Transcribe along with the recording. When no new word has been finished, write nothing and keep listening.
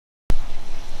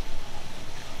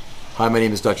Hi, my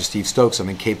name is Dr. Steve Stokes. I'm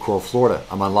in Cape Coral, Florida.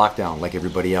 I'm on lockdown like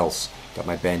everybody else. Got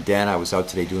my bandana. I was out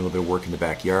today doing a little bit of work in the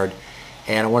backyard.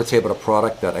 And I want to tell you about a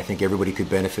product that I think everybody could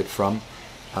benefit from.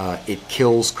 It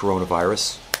kills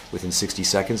coronavirus within 60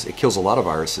 seconds. It kills a lot of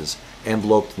viruses,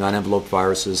 enveloped, non-enveloped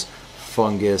viruses,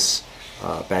 fungus,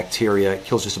 bacteria. It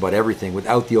kills just about everything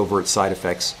without the overt side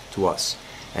effects to us.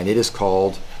 And it is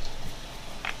called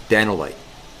Danolyte.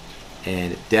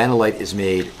 And Danolyte is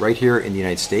made right here in the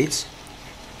United States.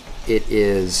 It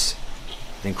is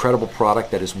an incredible product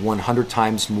that is 100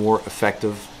 times more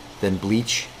effective than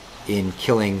bleach in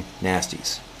killing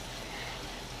nasties.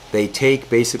 They take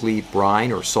basically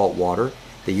brine or salt water,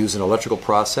 they use an electrical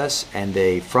process, and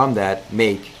they from that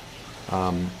make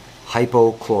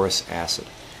hypochlorous acid.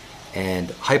 And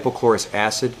hypochlorous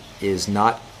acid is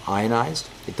not ionized,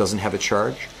 it doesn't have a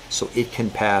charge, so it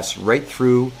can pass right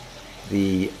through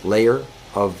the layer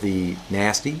of the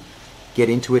nasty, get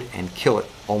into it, and kill it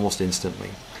almost instantly.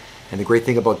 And the great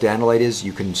thing about Danolyte is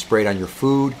you can spray it on your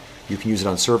food, you can use it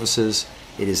on surfaces.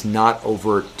 It is not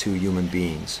overt to human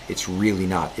beings. It's really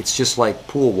not. It's just like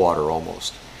pool water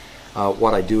almost.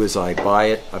 What I do is I buy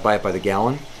it by the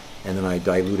gallon, and then I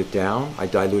dilute it down. I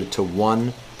dilute it to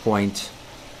 1 to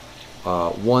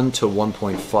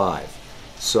 1.5.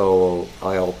 So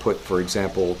I'll put, for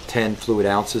example, 10 fluid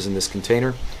ounces in this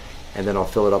container, and then I'll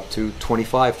fill it up to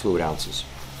 25 fluid ounces.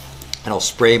 And I'll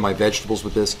spray my vegetables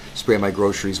with this, spray my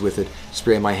groceries with it,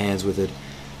 spray my hands with it.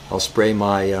 I'll spray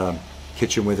my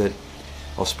kitchen with it.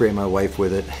 I'll spray my wife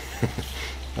with it.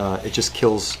 It just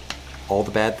kills all the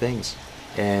bad things.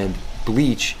 And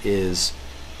bleach is,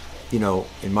 you know,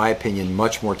 in my opinion,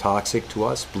 much more toxic to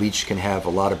us. Bleach can have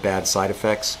a lot of bad side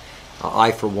effects.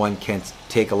 I, for one, can't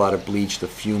take a lot of bleach. The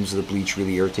fumes of the bleach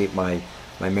really irritate my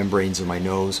membranes in my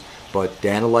nose. But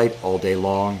Danolyte all day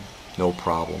long, no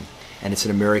problem. And it's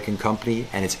an American company,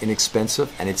 and it's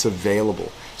inexpensive, and it's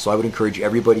available. So I would encourage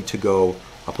everybody to go,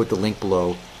 I'll put the link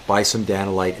below, buy some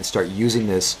Danolyte and start using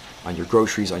this on your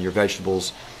groceries, on your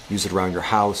vegetables, use it around your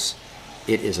house.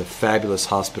 It is a fabulous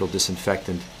hospital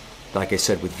disinfectant, like I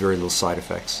said, with very little side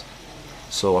effects.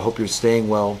 So I hope you're staying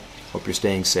well, hope you're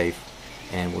staying safe,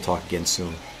 and we'll talk again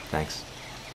soon. Thanks.